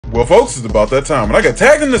Well, folks, it's about that time, and I got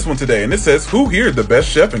tagged in this one today, and it says, who here is the best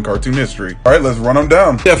chef in cartoon history? All right, let's run them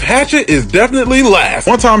down. Chef Hatchet is definitely last.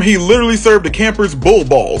 One time, he literally served the campers bull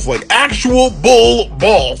balls, like actual bull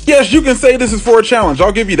balls. Yes, you can say this is for a challenge,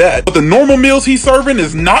 I'll give you that. But the normal meals he's serving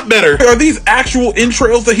is not better. Are these actual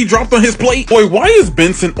entrails that he dropped on his plate? Boy, why is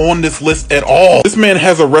Benson on this list at all? This man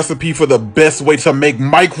has a recipe for the best way to make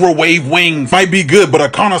microwave wings. Might be good, but a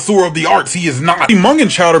connoisseur of the arts, he is not. Mung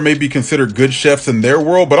and Chowder may be considered good chefs in their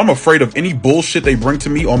world, but I'm afraid of any bullshit they bring to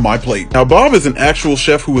me on my plate. Now, Bob is an actual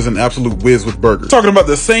chef who is an absolute whiz with burgers. Talking about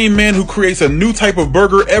the same man who creates a new type of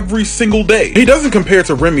burger every single day. He doesn't compare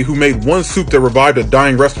to Remy, who made one soup that revived a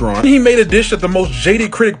dying restaurant. He made a dish that the most jaded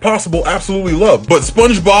critic possible absolutely loved. But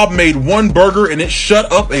SpongeBob made one burger and it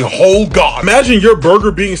shut up a whole god. Imagine your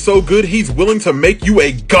burger being so good, he's willing to make you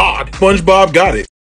a god. SpongeBob got it.